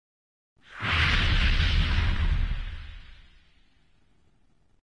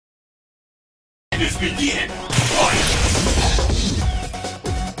madness begin! Fight!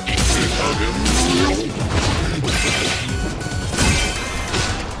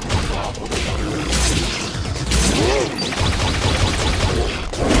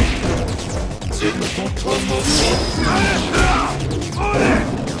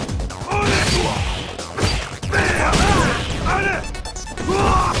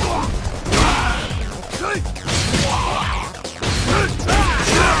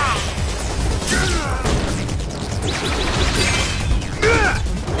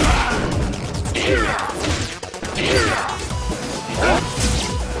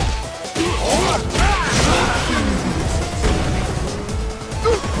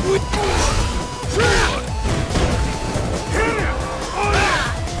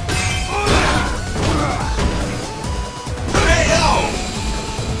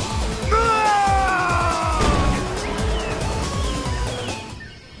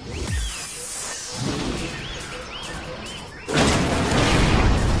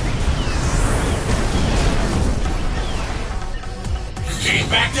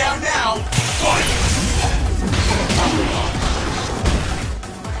 Back down now! Fight!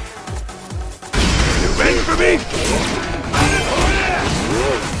 You ready for me?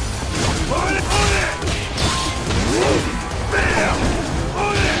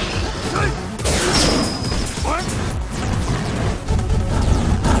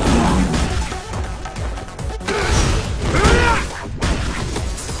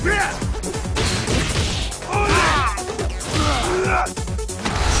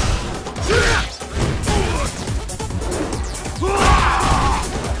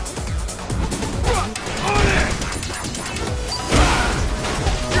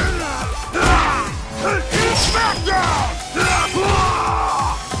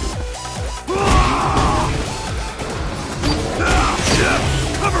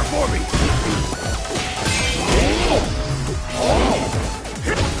 Cover for me!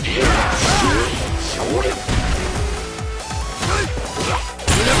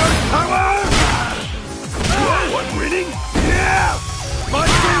 One winning? Yeah! My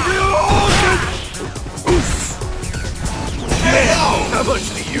favorite! Hey, how much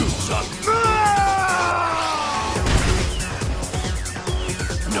do you suck?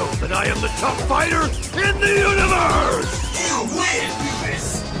 Know that I am the top fighter in the universe! You win, Beavis!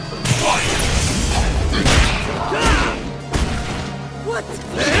 Fight! What?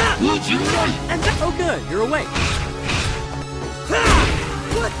 And oh good, you're awake.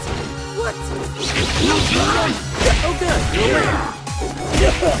 What? What? Oh good, you're awake.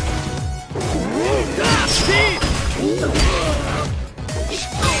 Steve!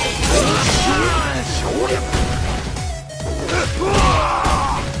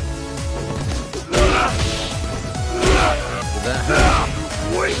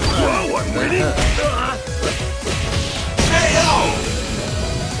 Wait, whoa, I'm winning! KO!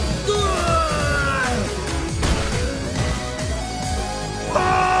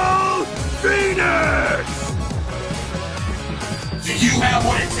 Oh, Phoenix! Do you have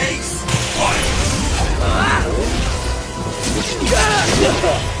what it takes? Fight!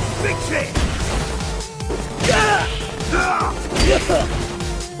 Big change!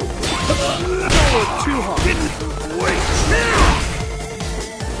 Too hard. Wait!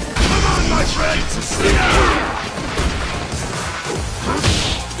 Come on, my friend!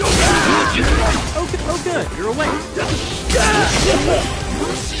 Oh good, you're awake.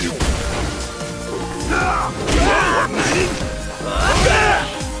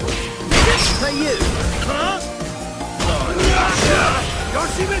 Hey you! Huh?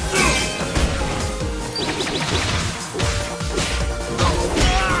 Yoshimitsu!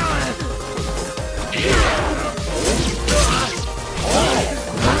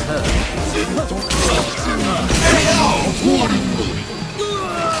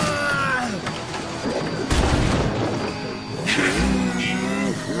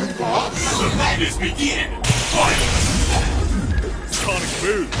 The madness begin! Fight! Sonic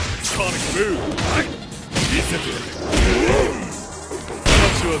move! Sonic move! Disappear!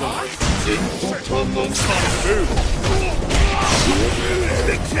 Sonic move!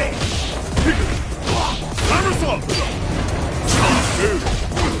 Big change! Somersault! Sonic move!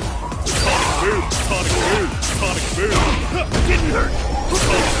 Sonic move! Sonic move! Sonic move! Didn't hurt!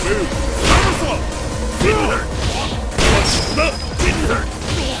 Sonic move! Somersault! Didn't hurt! Didn't hurt!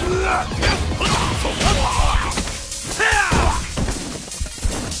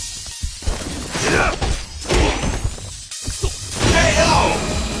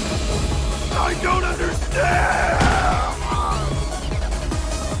 I don't understand!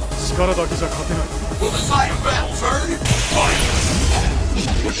 力だけじゃ勝てない。 Will the tide of battle turn? Fight!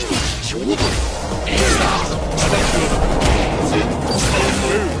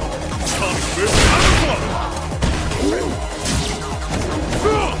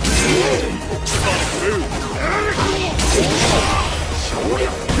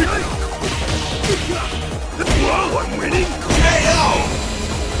 Whoa, I'm winning!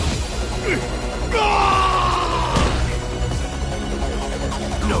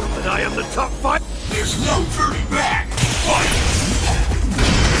 Know that I am the top fight. There's no turning back! Fight!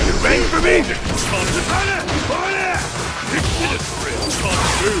 You ready for me? On it! On it! It's a thrill.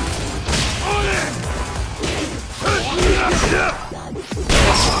 On it!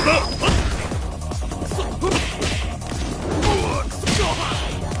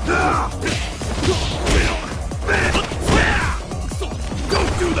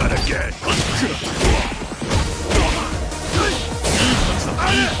 Don't do that again!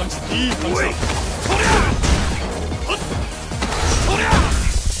 Wait!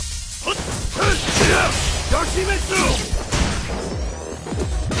 Yoshimitsu!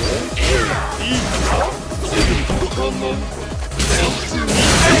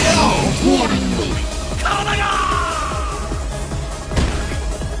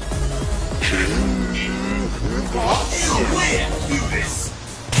 You win! Do this!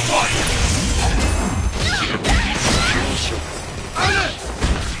 Fight!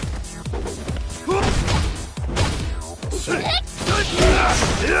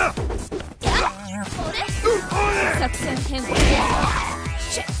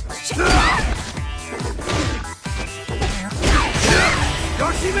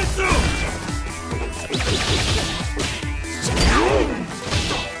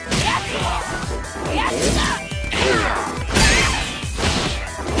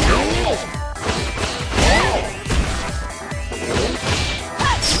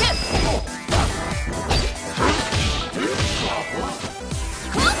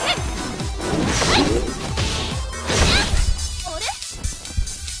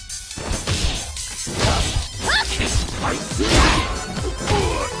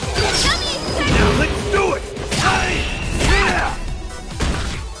 Now let's do it! Yeah!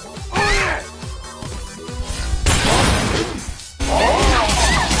 On it!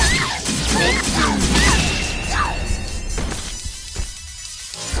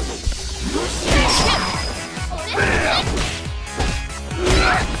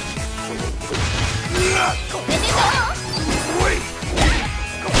 Wait!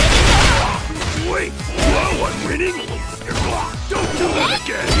 Wait! Whoa, I'm winning? Don't do that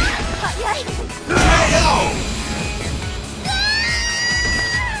again!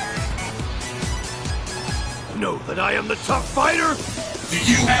 Know that I am the top fighter? Do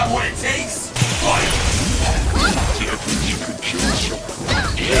you have what it takes? Fight!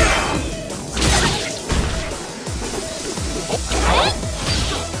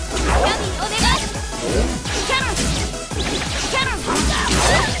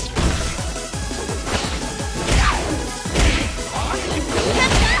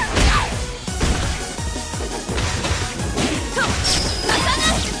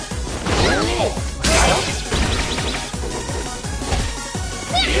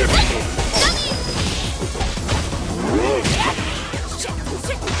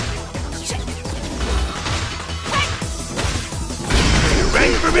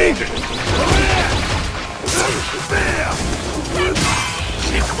 Ready for me? Bam!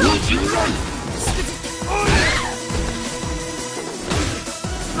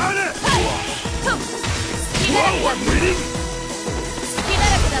 On it! Whoa, I'm winning?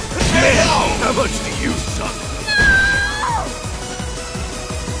 Man, how much do you suck?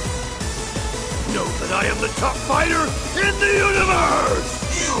 Know that I am the top fighter in the universe!